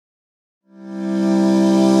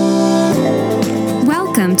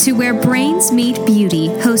Welcome to Where Brains Meet Beauty,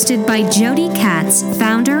 hosted by Jody Katz,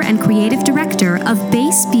 founder and creative director of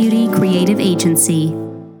Base Beauty Creative Agency.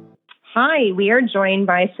 Hi, we are joined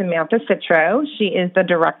by Samantha Citro. She is the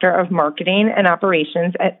Director of Marketing and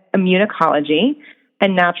Operations at Immunicology, a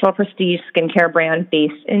natural prestige skincare brand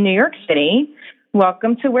based in New York City.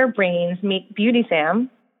 Welcome to Where Brains Meet Beauty, Sam.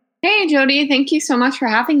 Hey, Jody. Thank you so much for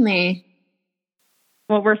having me.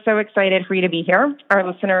 Well, we're so excited for you to be here. Our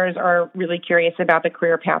listeners are really curious about the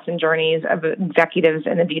career paths and journeys of executives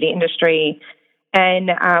in the beauty industry.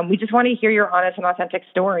 And we just want to hear your honest and authentic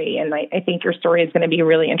story. And I think your story is going to be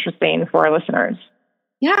really interesting for our listeners.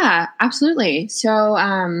 Yeah, absolutely. So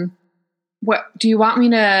what do you want me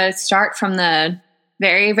to start from the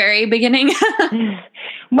very, very beginning?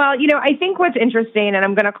 Well, I think what's interesting, and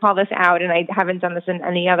I'm going to call this out, and I haven't done this in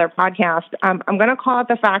any other podcast, I'm going to call it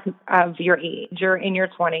the fact of your age. You're in your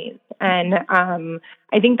 20s. And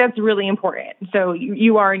I think that's really important. So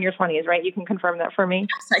you are in your 20s, right? You can confirm that for me?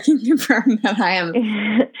 Yes, I can confirm that I am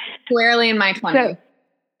squarely in my 20s.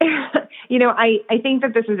 So, I think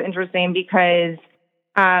that this is interesting because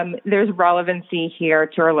there's relevancy here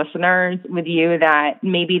to our listeners with you that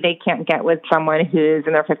maybe they can't get with someone who's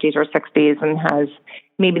in their 50s or 60s and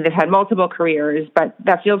maybe they've had multiple careers, but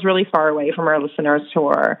that feels really far away from our listeners who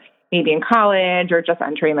are maybe in college or just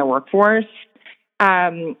entering the workforce.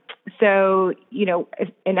 So,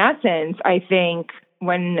 in that sense, I think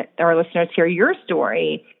when our listeners hear your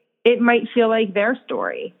story, it might feel like their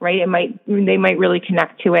story, right? They might really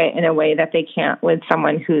connect to it in a way that they can't with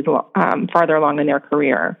someone who's farther along in their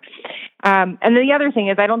career. And then the other thing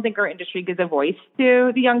is, I don't think our industry gives a voice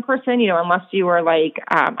to the young person, unless you are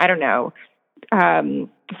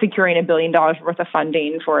securing $1 billion worth of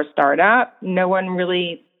funding for a startup. No one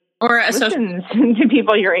really listens to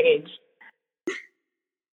people your age.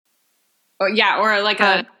 Or a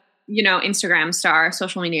Instagram star,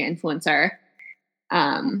 social media influencer.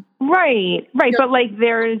 Right. But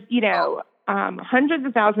there's, hundreds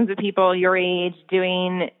of thousands of people your age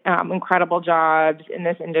doing incredible jobs in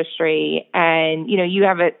this industry. And, you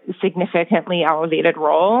have a significantly elevated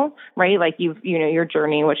role, right? Your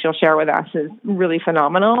journey, which you'll share with us, is really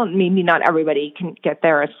phenomenal. Maybe not everybody can get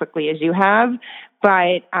there as quickly as you have,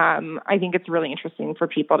 but I think it's really interesting for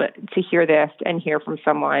people to hear this and hear from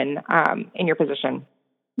someone in your position.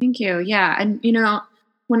 Thank you. Yeah. And,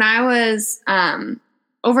 when I was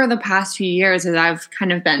over the past few years, as I've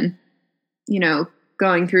kind of been,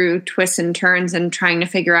 going through twists and turns and trying to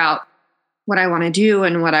figure out what I want to do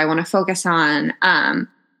and what I want to focus on,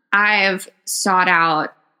 I've sought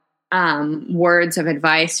out words of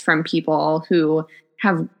advice from people who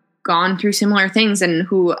have gone through similar things and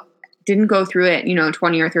who didn't go through it,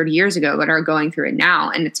 20 or 30 years ago, but are going through it now.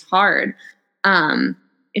 And it's hard.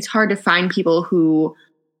 It's hard to find people who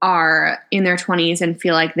are in their 20s and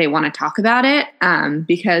feel like they want to talk about it,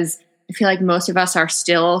 because I feel like most of us are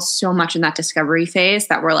still so much in that discovery phase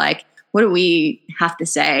that we're like, what do we have to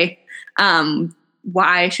say?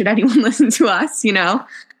 Why should anyone listen to us,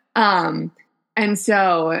 And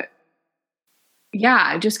so,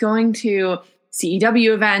 yeah, just going to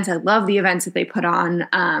CEW events. I love the events that they put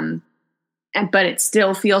on, but it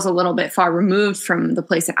still feels a little bit far removed from the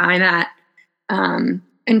place that I'm at,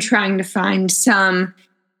 and trying to find some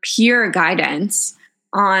peer guidance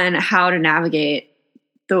on how to navigate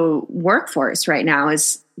the workforce right now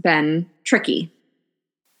has been tricky.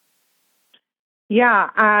 Yeah.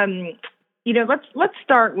 Let's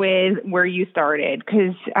start with where you started,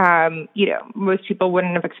 because, most people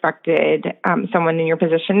wouldn't have expected someone in your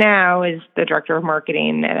position now as the director of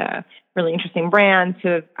marketing at a really interesting brand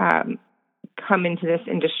to come into this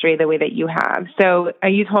industry the way that you have. So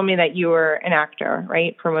you told me that you were an actor,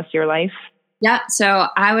 right, for most of your life? Yeah. So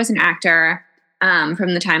I was an actor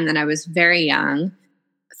from the time that I was very young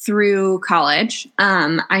through college.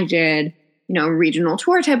 I did, regional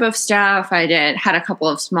tour type of stuff. I had a couple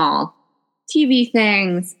of small TV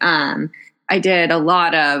things. I did a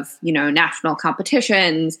lot of, national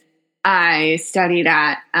competitions. I studied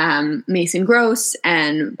at Mason Gross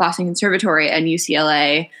and Boston Conservatory and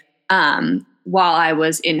UCLA while I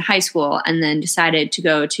was in high school, and then decided to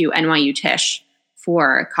go to NYU Tisch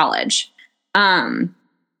for college. And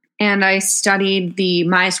I studied the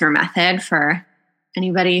Meisner method, for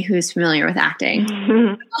anybody who's familiar with acting,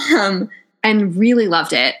 and really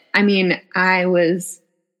loved it. I mean, I was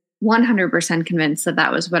 100% convinced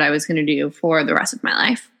that was what I was going to do for the rest of my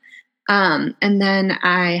life. And then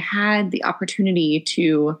I had the opportunity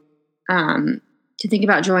to think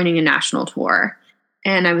about joining a national tour,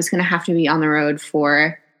 and I was going to have to be on the road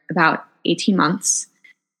for about 18 months.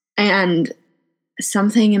 And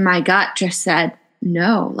something in my gut just said,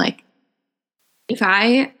 no,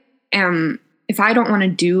 if I don't want to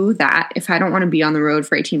do that, if I don't want to be on the road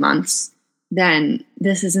for 18 months, then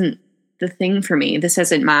this isn't the thing for me. This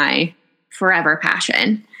isn't my forever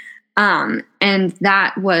passion. And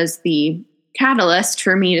that was the catalyst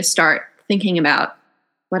for me to start thinking about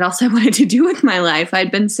what else I wanted to do with my life.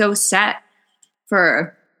 I'd been so set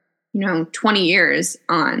for, 20 years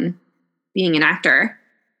on being an actor.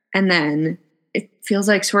 And then it feels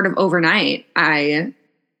like sort of overnight, I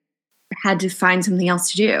had to find something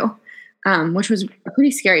else to do, which was a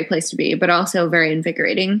pretty scary place to be, but also very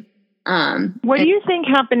invigorating. What do you think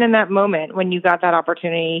happened in that moment when you got that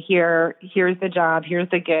opportunity? Here's the job, here's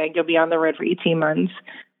the gig, you'll be on the road for 18 months.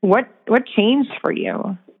 What changed for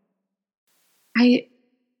you? I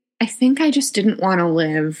think I just didn't want to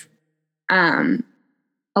live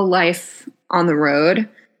a life on the road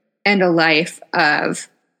and a life of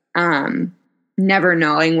never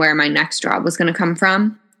knowing where my next job was going to come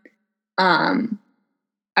from.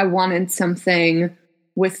 I wanted something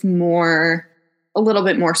with a little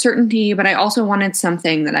bit more certainty, but I also wanted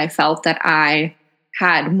something that I felt that I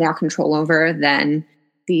had more control over than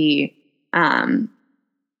the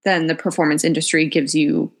performance industry gives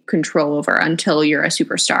you control over until you're a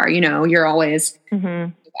superstar. You're always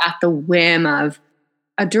at the whim of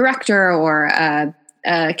a director or a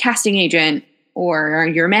casting agent or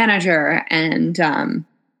your manager. And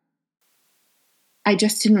I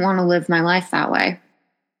just didn't want to live my life that way.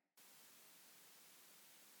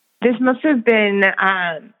 This must have been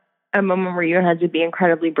a moment where you had to be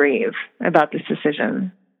incredibly brave about this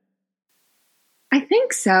decision. I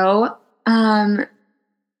think so. It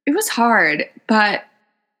was hard, but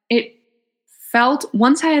it felt,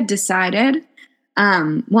 once I had decided,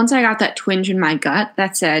 once I got that twinge in my gut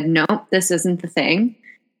that said, nope, this isn't the thing.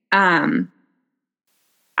 I'd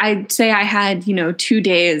say I had, 2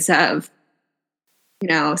 days of,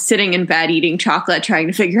 sitting in bed, eating chocolate, trying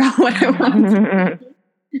to figure out what I wanted.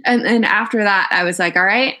 And then after that, I was like, all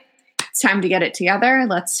right, it's time to get it together.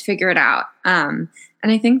 Let's figure it out. And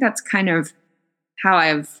I think that's kind of how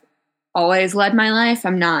I've always led my life.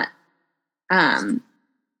 I'm not a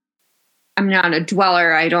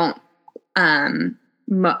dweller. I don't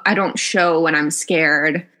show when I'm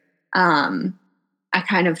scared. I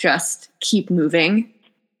kind of just keep moving.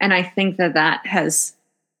 And I think that has,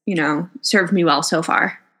 served me well so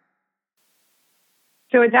far.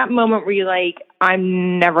 So at that moment, were you like,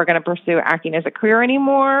 I'm never going to pursue acting as a career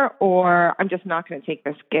anymore, or I'm just not going to take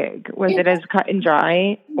this gig? Was it as cut and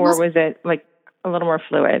dry, or was it like a little more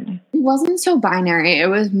fluid? It wasn't so binary. It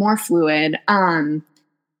was more fluid.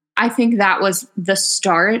 I think that was the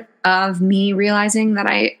start of me realizing that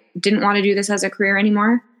I didn't want to do this as a career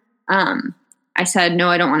anymore. I said, no,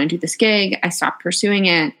 I don't want to do this gig. I stopped pursuing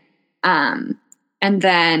it. And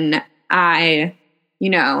then I,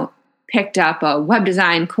 picked up a web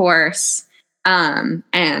design course. And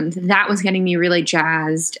that was getting me really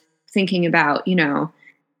jazzed, thinking about,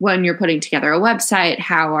 when you're putting together a website,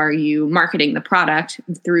 how are you marketing the product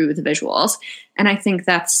through the visuals? And I think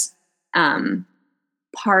that's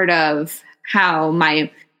part of how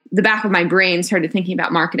the back of my brain started thinking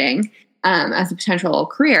about marketing as a potential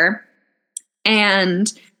career.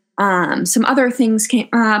 And some other things came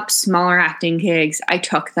up, smaller acting gigs. I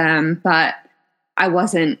took them, but I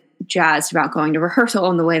wasn't jazzed about going to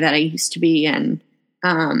rehearsal in the way that I used to be. And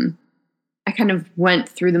I kind of went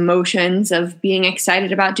through the motions of being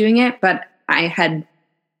excited about doing it, but I had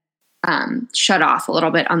shut off a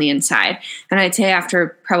little bit on the inside. And I'd say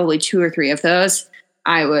after probably 2 or 3 of those,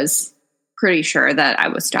 I was pretty sure that I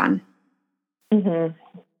was done. Mm-hmm.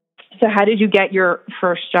 So how did you get your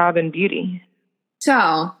first job in beauty?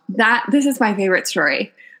 So this is my favorite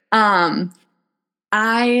story. I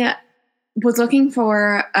was looking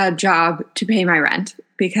for a job to pay my rent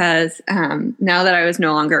because now that I was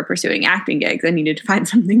no longer pursuing acting gigs, I needed to find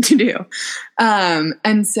something to do.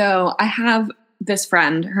 And so I have this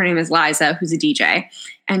friend, her name is Liza, who's a DJ,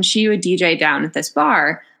 and she would DJ down at this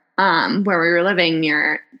bar where we were living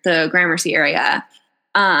near the Gramercy area,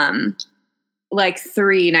 like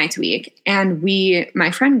 3 nights a week. And my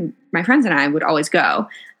friends and I would always go.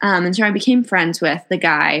 And so I became friends with the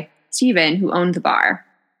guy, Steven, who owned the bar.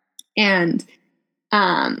 And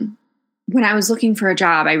when I was looking for a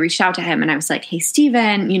job, I reached out to him and I was like, hey,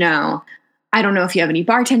 Steven, I don't know if you have any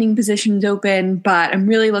bartending positions open, but I'm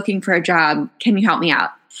really looking for a job. Can you help me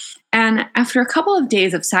out? And after a couple of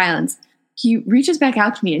days of silence, he reaches back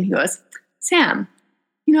out to me and he goes, Sam,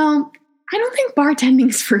 I don't think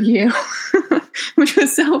bartending's for you, which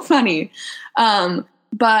was so funny.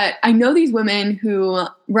 But I know these women who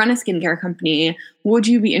run a skincare company. Would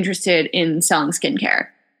you be interested in selling skincare?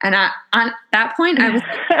 And on that point, I was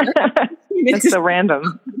like, it's so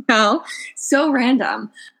random. No, so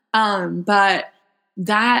random. But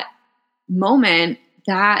that moment,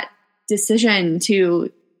 that decision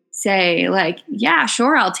to say like, yeah,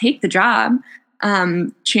 sure, I'll take the job,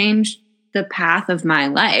 changed the path of my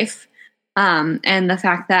life. And the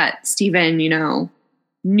fact that Stephen,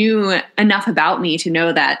 knew enough about me to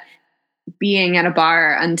know that being at a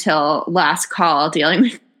bar until last call dealing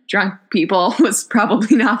with drunk people was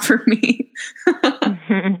probably not for me.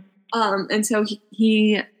 And so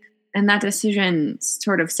he and that decision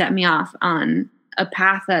sort of set me off on a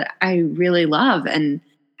path that I really love and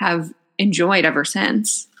have enjoyed ever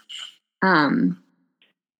since.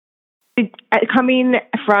 Coming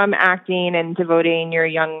from acting and devoting your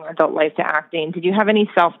young adult life to acting, did you have any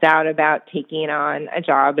self-doubt about taking on a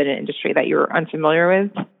job in an industry that you were unfamiliar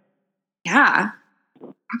with? Yeah,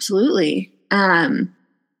 absolutely. I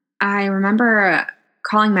remember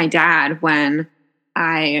calling my dad when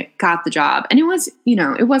I got the job, and it was,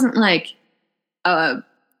 it wasn't like a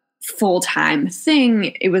full-time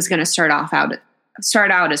thing. It was going to start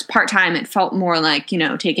out as part-time. It felt more like,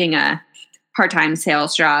 taking a part-time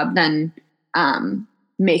sales job than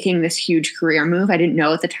making this huge career move. I didn't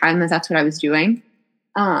know at the time that that's what I was doing.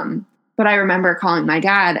 But I remember calling my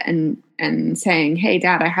dad and saying, "Hey,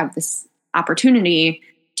 Dad, I have this opportunity.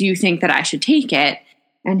 Do you think that I should take it?"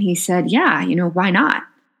 And he said, "Yeah, why not?"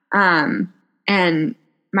 And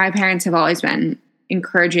my parents have always been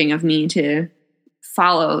encouraging of me to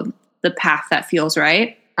follow the path that feels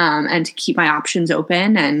right, and to keep my options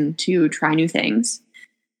open and to try new things.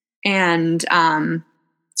 And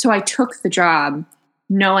so I took the job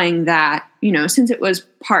knowing that, since it was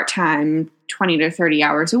part-time, 20 to 30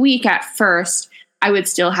 hours a week at first, I would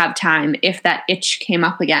still have time if that itch came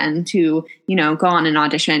up again to, go on an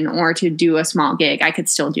audition or to do a small gig. I could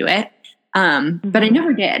still do it. But I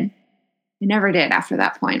never did. I never did after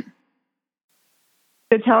that point.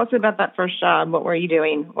 So tell us about that first job. What were you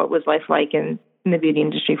doing? What was life like in the beauty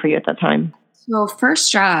industry for you at that time? So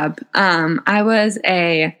first job, I was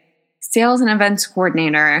a sales and events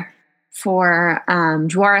coordinator for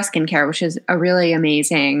Juara Skincare, which is a really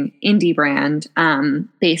amazing indie brand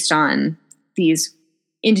based on these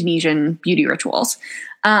Indonesian beauty rituals.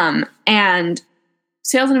 And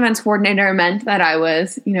sales and events coordinator meant that I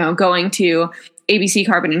was, going to ABC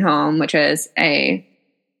Carbon and Home, which is a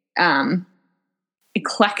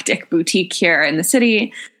eclectic boutique here in the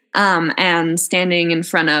city, and standing in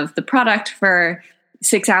front of the product for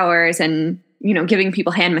 6 hours and, giving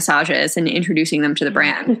people hand massages and introducing them to the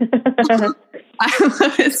brand.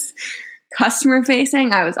 I was customer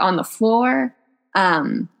facing. I was on the floor.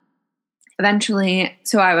 Eventually,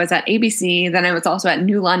 so I was at ABC, then I was also at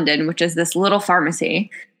New London, which is this little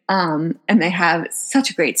pharmacy. And they have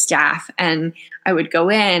such a great staff. And I would go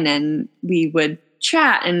in and we would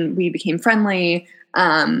chat and we became friendly.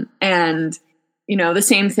 And, the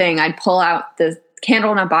same thing, I'd pull out the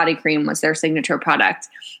Candle Nut Body Cream was their signature product.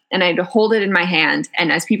 And I'd hold it in my hand.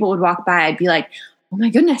 And as people would walk by, I'd be like, "Oh my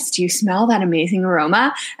goodness, do you smell that amazing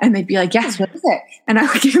aroma?" And they'd be like, "Yes, what is it?" And I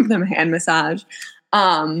would give them a hand massage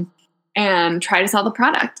and try to sell the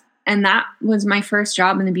product. And that was my first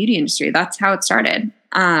job in the beauty industry. That's how it started.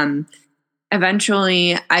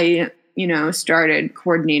 Eventually, I, started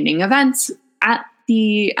coordinating events at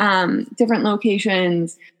the different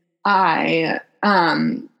locations. I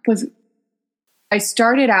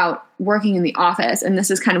started out working in the office, and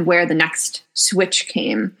this is kind of where the next switch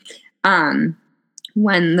came.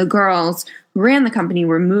 When the girls who ran the company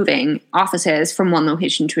were moving offices from one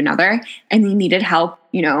location to another, and they needed help,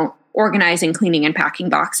 organizing, cleaning, and packing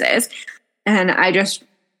boxes. And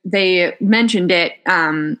they mentioned it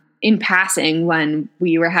in passing when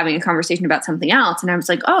we were having a conversation about something else. And I was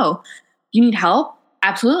like, "Oh, you need help?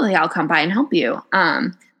 Absolutely. I'll come by and help you."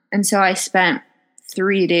 And so I spent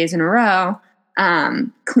 3 days in a row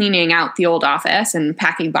cleaning out the old office and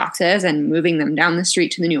packing boxes and moving them down the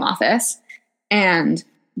street to the new office. And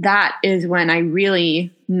that is when I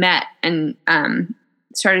really met and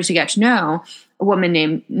started to get to know a woman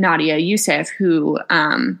named Nadia Youssef, who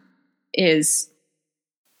is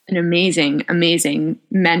an amazing, amazing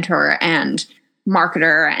mentor and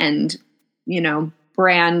marketer and,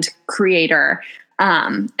 brand creator,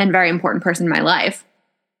 and very important person in my life.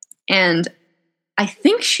 And I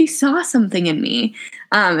think she saw something in me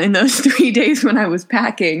in those 3 days when I was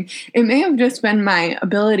packing. It may have just been my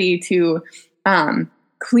ability to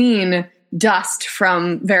clean dust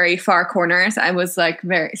from very far corners. I was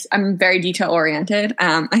I'm very detail oriented.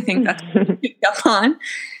 I think that's what I picked up on.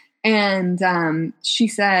 And she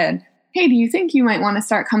said, hey, do you think you might want to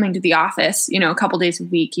start coming to the office, a couple days a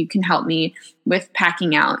week? You can help me with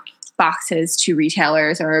packing out boxes to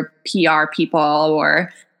retailers or PR people,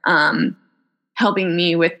 or helping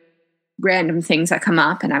me with random things that come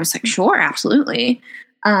up. And I was like, sure, absolutely.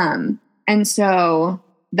 And so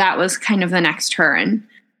that was kind of the next turn,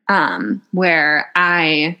 where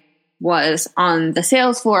I was on the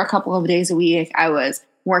sales floor a couple of days a week. I was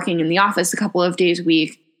working in the office a couple of days a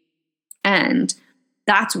week. And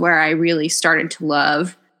that's where I really started to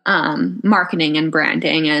love marketing and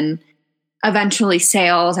branding, and eventually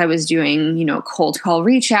sales. I was doing, cold call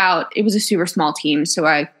reach out. It was a super small team. So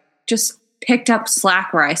I just picked up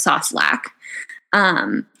slack where I saw slack.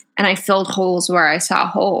 And I filled holes where I saw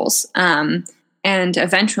holes. And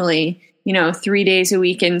eventually, 3 days a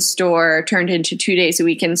week in store turned into 2 days a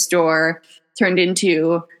week in store, turned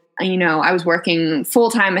into, I was working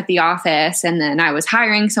full time at the office, and then I was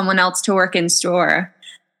hiring someone else to work in store.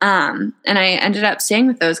 And I ended up staying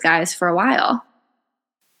with those guys for a while.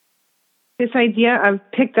 This idea of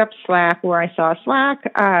picked up slack where I saw slack,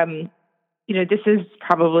 this is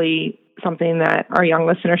probably something that our young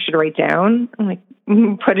listeners should write down, like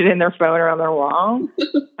put it in their phone or on their wall,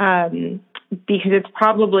 because it's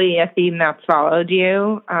probably a theme that's followed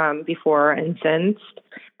you before and since,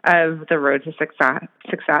 of the road to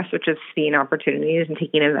success, which is seeing opportunities and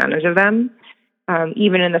taking advantage of them,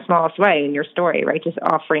 even in the smallest way in your story, right? Just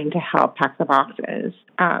offering to help pack the boxes.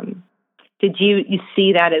 Did you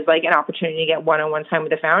see that as like an opportunity to get one-on-one time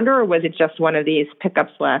with the founder, or was it just one of these pick up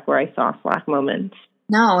slack where I saw slack moments?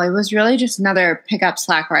 No, it was really just another pick up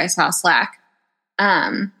slack where I saw slack.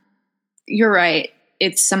 You're right.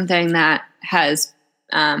 It's something that has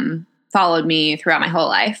followed me throughout my whole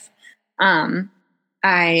life. I'm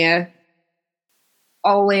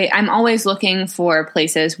always looking for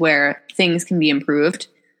places where things can be improved.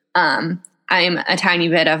 I'm a tiny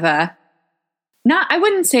bit of I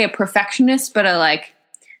wouldn't say a perfectionist, but a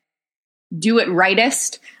do it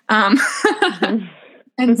rightist. And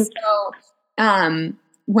so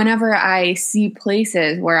whenever I see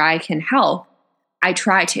places where I can help, I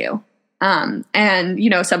try to. And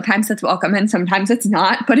sometimes it's welcome and sometimes it's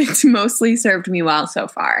not, but it's mostly served me well so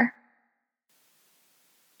far.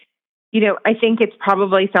 I think it's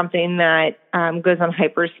probably something that goes on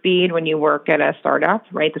hyperspeed when you work at a startup,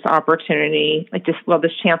 right? This opportunity,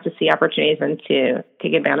 this chance to see opportunities and to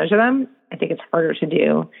take advantage of them. I think it's harder to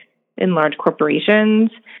do in large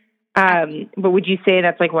corporations. But would you say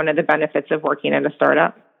that's one of the benefits of working at a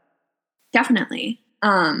startup? Definitely.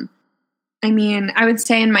 I would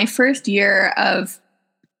say in my first year of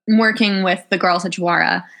working with the girls at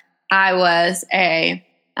Jawara, I was a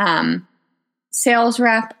sales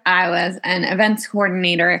rep. I was an events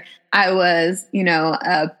coordinator. I was,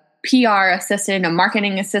 a PR assistant, a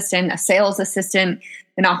marketing assistant, a sales assistant,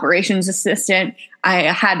 an operations assistant. I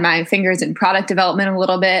had my fingers in product development a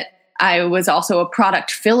little bit. I was also a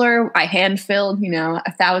product filler. I hand filled,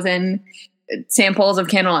 1,000 samples of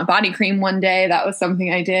Candle & Body Cream one day. That was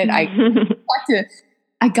something I did.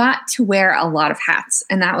 I got to wear a lot of hats,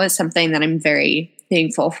 and that was something that I'm very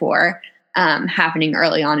thankful for happening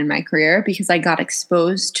early on in my career, because I got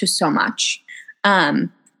exposed to so much. And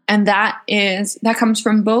that comes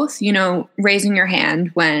from both, raising your hand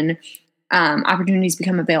when opportunities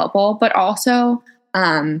become available, but also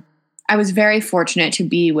I was very fortunate to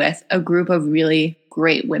be with a group of really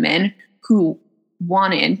great women who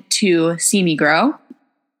wanted to see me grow,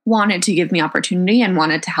 wanted to give me opportunity, and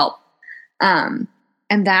wanted to help. And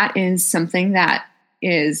that is something that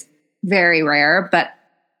is very rare, but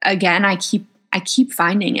again, I keep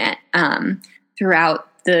finding it throughout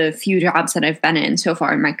the few jobs that I've been in so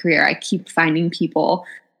far in my career. I keep finding people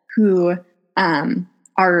who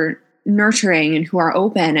are nurturing and who are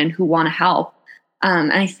open and who want to help.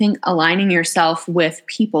 And I think aligning yourself with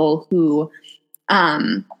people who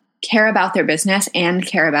care about their business and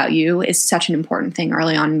care about you is such an important thing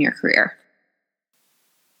early on in your career.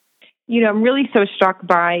 I'm really so struck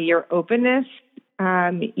by your openness.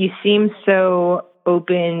 You seem so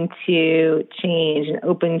open to change and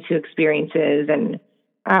open to experiences, and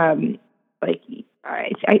it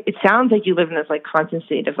sounds like you live in this constant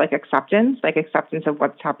state of acceptance of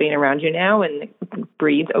what's happening around you now, and it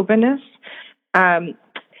breeds openness.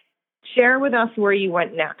 Share with us where you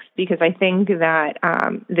went next, because I think that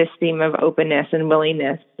this theme of openness and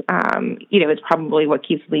willingness, is probably what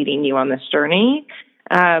keeps leading you on this journey,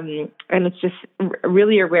 and it's just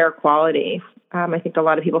really a rare quality. I think a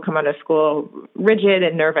lot of people come out of school rigid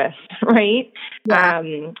and nervous, right? Yeah.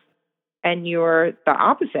 And you're the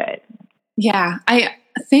opposite. Yeah. I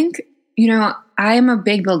think, I am a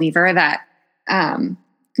big believer that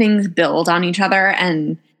things build on each other,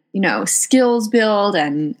 and skills build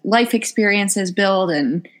and life experiences build.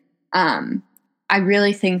 And I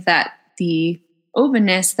really think that the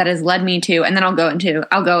openness that has led me to, and then I'll go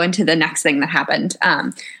into the next thing that happened.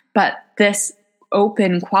 But this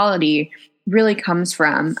open quality really comes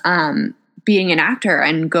from being an actor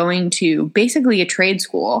and going to basically a trade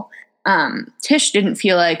school. Tisch didn't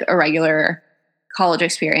feel like a regular college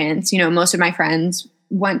experience. Most of my friends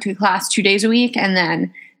went to class 2 days a week and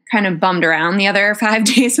then kind of bummed around the other 5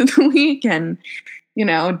 days of the week and,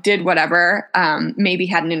 did whatever. Maybe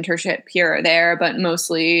had an internship here or there, but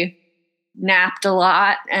mostly napped a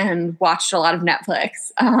lot and watched a lot of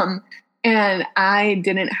Netflix. And I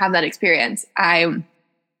didn't have that experience. I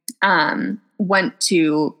went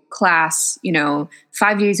to class,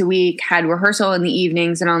 5 days a week, had rehearsal in the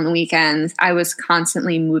evenings and on the weekends. I was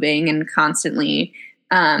constantly moving and constantly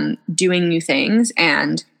doing new things.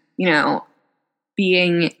 And,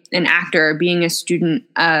 being an actor, being a student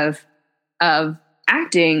of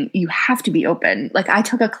acting, you have to be open. Like, I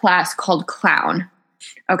took a class called Clown.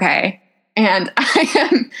 Okay. And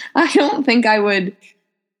I don't think I would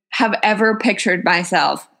have ever pictured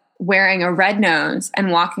myself wearing a red nose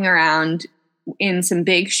and walking around in some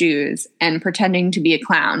big shoes and pretending to be a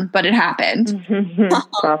clown, but it happened.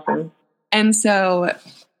 Awesome. And so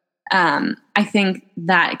I think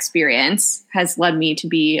that experience has led me to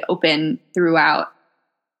be open throughout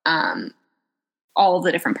all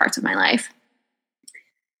the different parts of my life.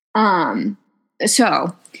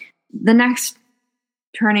 So the next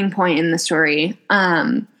turning point in the story,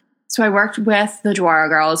 so I worked with the Dwara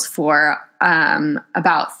Girls for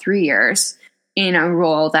about 3 years in a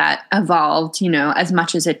role that evolved, as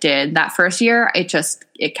much as it did. That first year,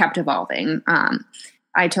 it kept evolving.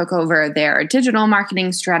 I took over their digital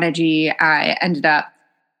marketing strategy. I ended up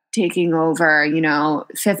taking over,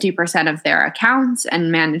 50% of their accounts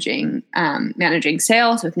and managing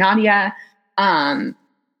sales with Nadia.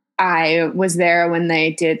 I was there when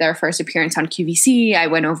they did their first appearance on QVC. I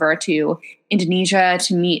went over to Indonesia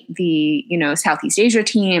to meet the, Southeast Asia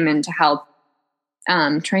team and to help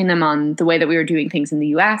train them on the way that we were doing things in the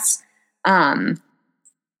US. The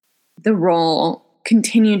role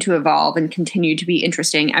continued to evolve and continued to be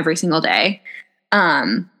interesting every single day.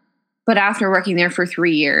 But after working there for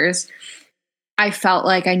 3 years, I felt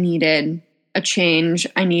like I needed a change.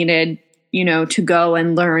 I needed, to go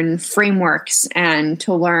and learn frameworks and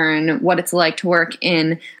to learn what it's like to work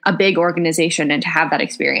in a big organization and to have that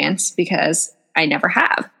experience, because I never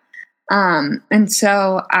have. And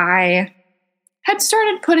so I had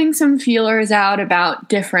started putting some feelers out about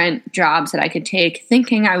different jobs that I could take,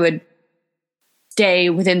 thinking I would stay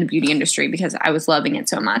within the beauty industry because I was loving it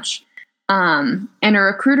so much. And a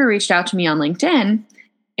recruiter reached out to me on LinkedIn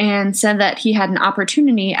and said that he had an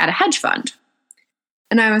opportunity at a hedge fund.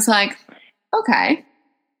 And I was like, okay.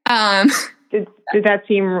 Did that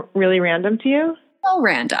seem really random to you? So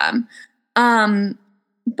random.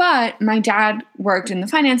 But my dad worked in the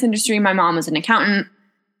finance industry. My mom was an accountant.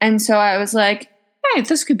 And so I was like, hey,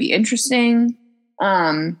 this could be interesting.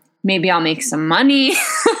 Maybe I'll make some money.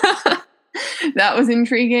 That was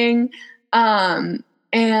intriguing. And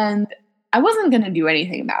I wasn't going to do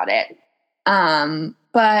anything about it. And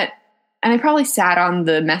I probably sat on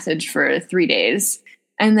the message for 3 days.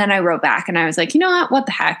 And then I wrote back and I was like, you know what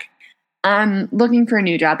the heck? I'm looking for a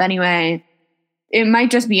new job anyway. It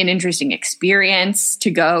might just be an interesting experience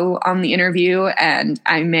to go on the interview, and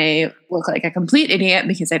I may look like a complete idiot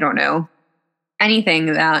because I don't know anything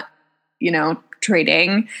about,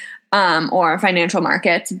 trading or financial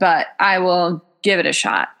markets, but I will give it a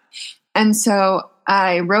shot. And so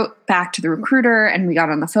I wrote back to the recruiter and we got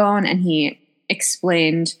on the phone and he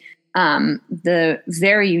explained the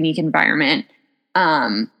very unique environment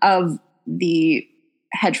of the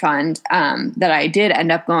hedge fund that I did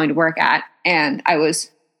end up going to work at. And I was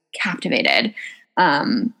captivated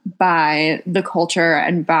by the culture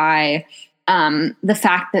and by the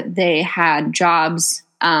fact that they had jobs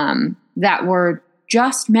that were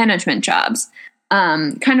just management jobs,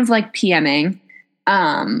 kind of like PMing.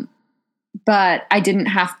 But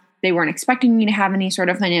they weren't expecting me to have any sort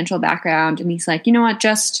of financial background. And he's like, you know what,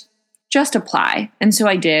 just apply. And so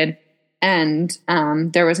I did. And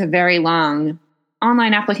there was a very long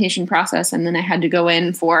online application process. And then I had to go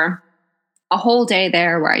in for a whole day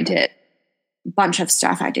there where I did a bunch of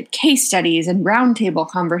stuff. I did case studies and roundtable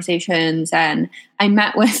conversations. And I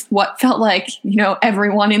met with what felt like,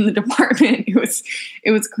 everyone in the department.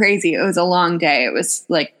 It was crazy. It was a long day. It was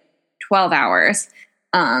like 12 hours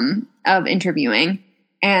of interviewing.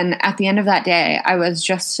 And at the end of that day, I was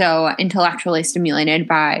just so intellectually stimulated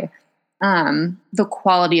by the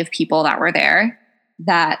quality of people that were there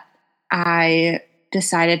that I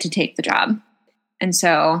decided to take the job. And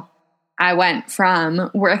so I went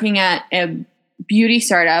from working at a beauty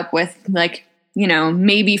startup with like, you know,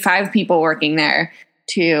 maybe 5 people working there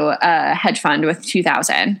to a hedge fund with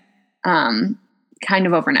 2,000, kind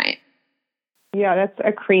of overnight. Yeah, that's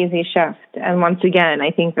a crazy shift. And once again,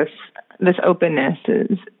 I think this openness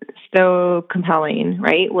is so compelling,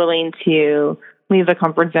 right? Willing to leave the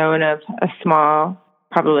comfort zone of a small,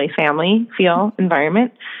 probably family feel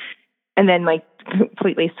environment, and then like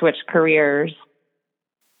completely switch careers,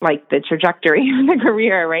 like the trajectory of the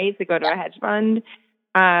career, right? To go to a hedge fund.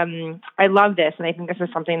 I love this. And I think this is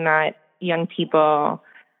something that young people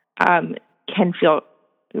can feel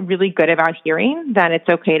really good about hearing, that it's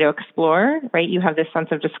okay to explore, right? You have this sense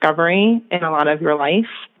of discovery in a lot of your life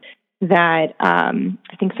that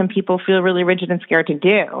I think some people feel really rigid and scared to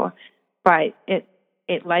do, but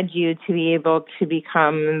it led you to be able to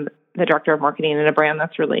become the director of marketing in a brand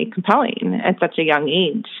that's really compelling at such a young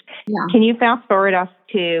age. Yeah. Can you fast forward us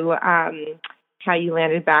to how you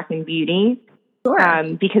landed back in beauty? Sure.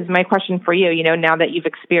 Because my question for you, you know, now that you've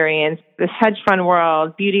experienced this hedge fund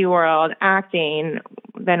world, beauty world, acting,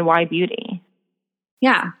 then why beauty?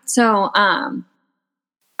 Yeah. So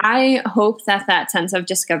I hope that sense of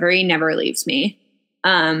discovery never leaves me.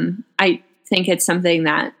 I think it's something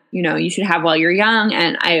that, you know, you should have while you're young,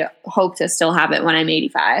 and I hope to still have it when I'm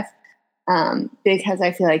 85, because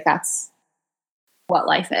I feel like that's what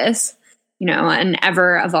life is, you know, an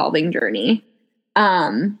ever evolving journey.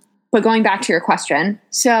 But going back to your question,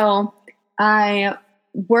 so I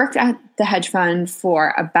worked at the hedge fund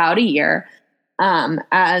for about a year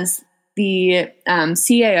as the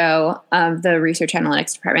CAO of the research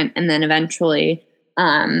analytics department, and then eventually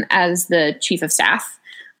as the chief of staff.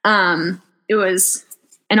 It was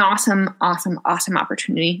an awesome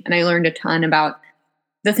opportunity, and I learned a ton about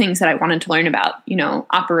the things that I wanted to learn about, you know,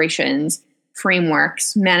 operations,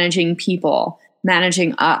 frameworks, managing people,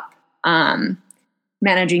 managing up,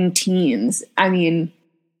 managing teams. I mean,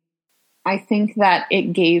 I think that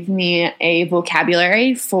it gave me a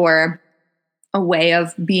vocabulary for a way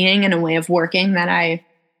of being and a way of working that I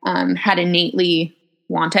had innately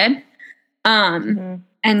wanted.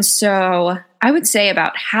 And so I would say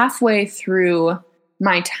about halfway through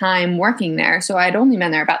my time working there, so I'd only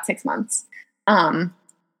been there about 6 months,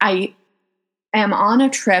 I am on a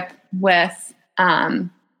trip with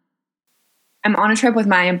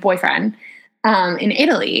my boyfriend in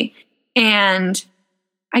Italy, and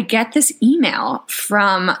I get this email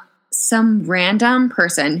from some random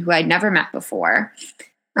person who I'd never met before,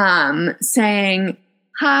 saying,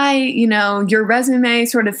 "Hi, you know, your resume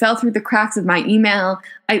sort of fell through the cracks of my email.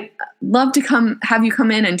 I'd love to have you come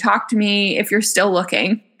in and talk to me if you're still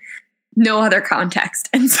looking." No other context.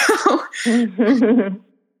 And so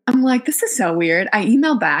I'm like, this is so weird. I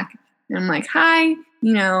email back and I'm like, "Hi,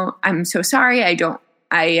 you know, I'm so sorry. I don't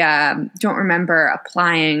remember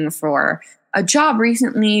applying for a job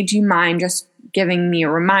recently. Do you mind just giving me a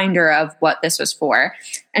reminder of what this was for?"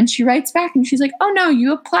 And she writes back and she's like, "Oh no,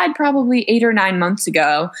 you applied probably 8 or 9 months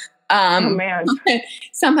ago. Oh man.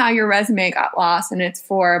 Somehow your resume got lost, and it's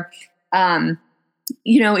for,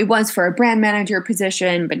 you know, it was for a brand manager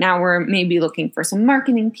position, but now we're maybe looking for some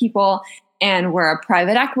marketing people, and we're a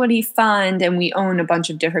private equity fund, and we own a bunch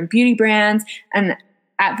of different beauty brands." And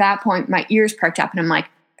at that point, my ears perked up, and I'm like,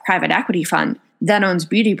 private equity fund that owns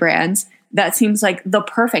beauty brands? That seems like the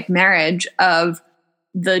perfect marriage of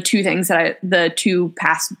the two things the two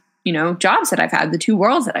past, you know, jobs that I've had, the two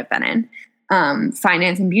worlds that I've been in,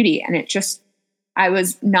 finance and beauty. And I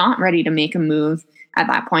was not ready to make a move at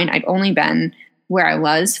that point. I'd only been where I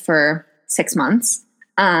was for 6 months.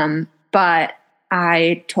 But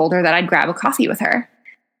I told her that I'd grab a coffee with her.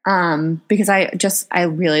 Because I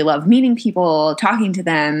really love meeting people, talking to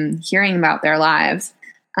them, hearing about their lives.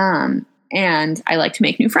 And I like to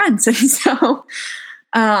make new friends. And so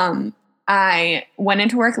I went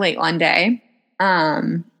into work late one day,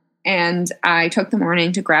 and I took the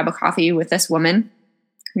morning to grab a coffee with this woman.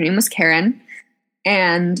 Her name was Karen.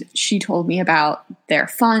 And she told me about their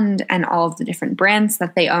fund and all of the different brands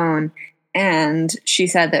that they own. And she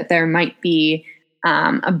said that there might be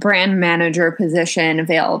a brand manager position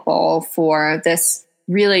available for this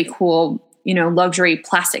really cool, you know, luxury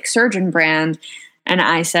plastic surgeon brand. And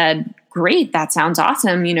I said, "Great, that sounds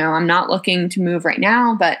awesome. You know, I'm not looking to move right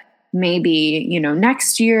now, but maybe, you know,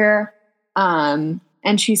 next year."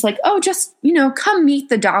 And she's like, "Oh, just, you know, come meet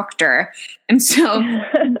the doctor." And so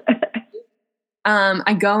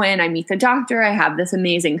I go in, I meet the doctor, I have this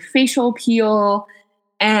amazing facial peel,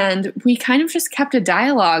 and we kind of just kept a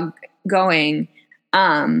dialogue going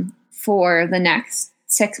for the next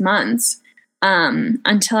 6 months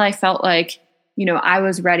until I felt like, I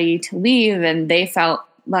was ready to leave and they felt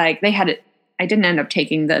like I didn't end up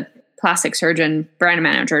taking the plastic surgeon brand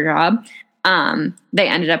manager job. They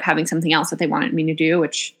ended up having something else that they wanted me to do,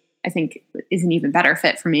 which I think is an even better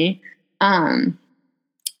fit for me. And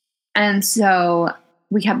so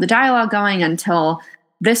we kept the dialogue going until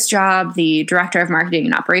this job, the director of marketing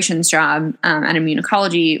and operations job at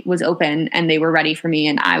Immunology, was open and they were ready for me.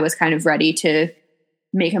 And I was kind of ready to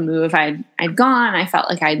make a move. I'd gone, I felt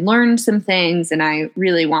like I'd learned some things and I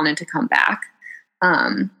really wanted to come back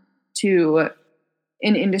to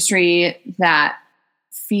an industry that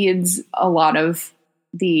feeds a lot of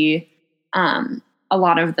the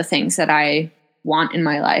things that I want in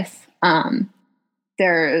my life.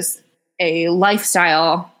 There's a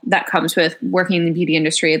lifestyle that comes with working in the beauty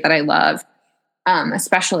industry that I love,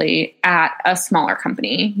 especially at a smaller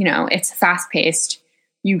company. It's fast paced.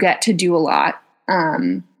 You get to do a lot.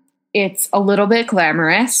 It's a little bit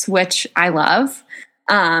glamorous, which I love.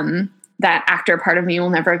 That actor part of me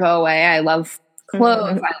will never go away. I love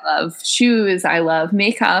clothes. I love shoes. I love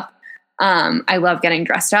makeup. I love getting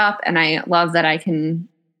dressed up, and I love that I can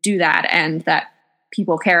do that and that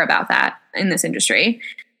people care about that in this industry.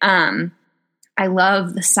 I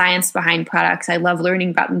love the science behind products. I love learning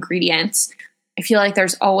about ingredients. I feel like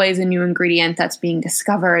there's always a new ingredient that's being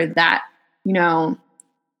discovered that,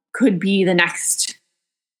 could be the next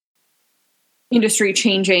industry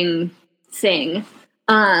changing thing.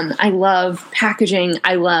 I love packaging.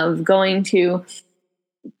 I love going to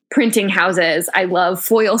printing houses. I love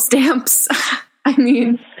foil stamps. I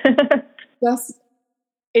mean,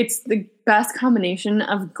 it's the best combination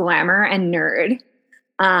of glamour and nerd.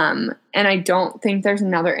 And I don't think there's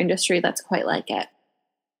another industry that's quite like it.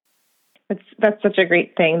 That's such a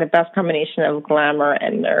great thing. The best combination of glamour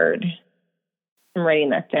and nerd. I'm writing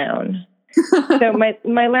that down. So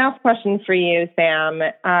my last question for you, Sam,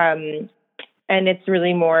 and it's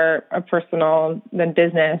really more personal than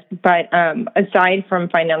business, but aside from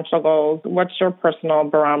financial goals, what's your personal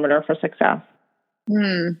barometer for success?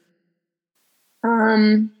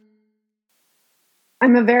 I'm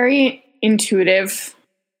a very intuitive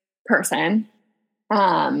person.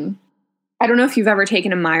 I don't know if you've ever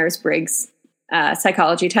taken a Myers-Briggs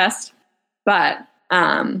psychology test, but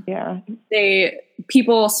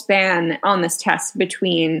people span on this test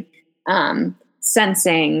between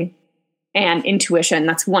sensing and intuition.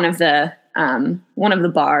 That's one of the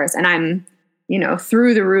bars, and I'm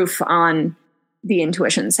through the roof on the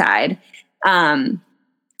intuition side. And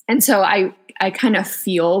so I kind of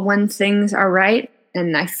feel when things are right,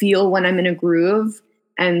 and I feel when I'm in a groove,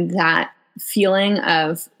 and that feeling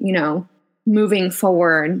of moving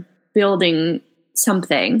forward, building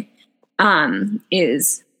something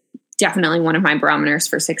is definitely one of my barometers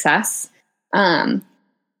for success.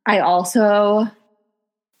 I also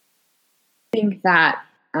think that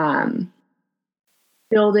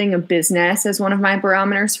building a business is one of my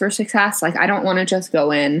barometers for success. Like, I don't want to just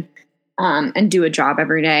go in and do a job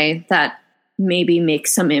every day that maybe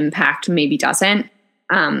makes some impact, maybe doesn't.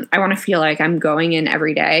 I want to feel like I'm going in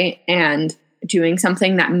every day and doing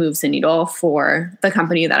something that moves the needle for the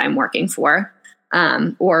company that I'm working for.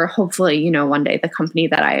 Or hopefully, one day the company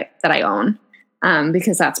that I own,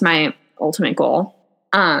 because that's my ultimate goal.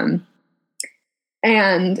 And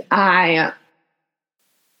I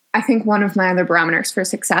think one of my other barometers for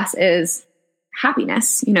success is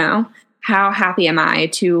happiness. How happy am I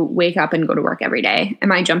to wake up and go to work every day?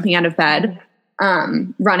 Am I jumping out of bed,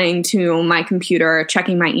 running to my computer,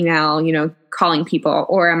 checking my email, calling people,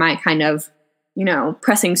 or am I kind of,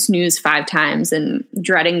 pressing snooze 5 times and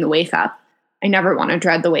dreading the wake up? I never want to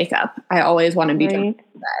dread the wake up. I always want to be jumping in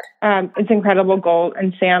bed. It's an incredible goal.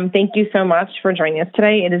 And Sam, thank you so much for joining us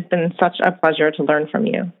today. It has been such a pleasure to learn from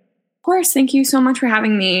you. Of course. Thank you so much for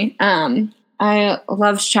having me. I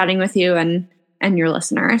loved chatting with you and your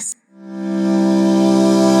listeners.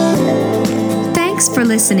 Thanks for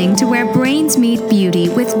listening to Where Brains Meet Beauty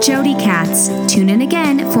with Jody Katz. Tune in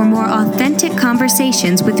again for more authentic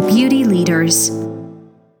conversations with beauty leaders.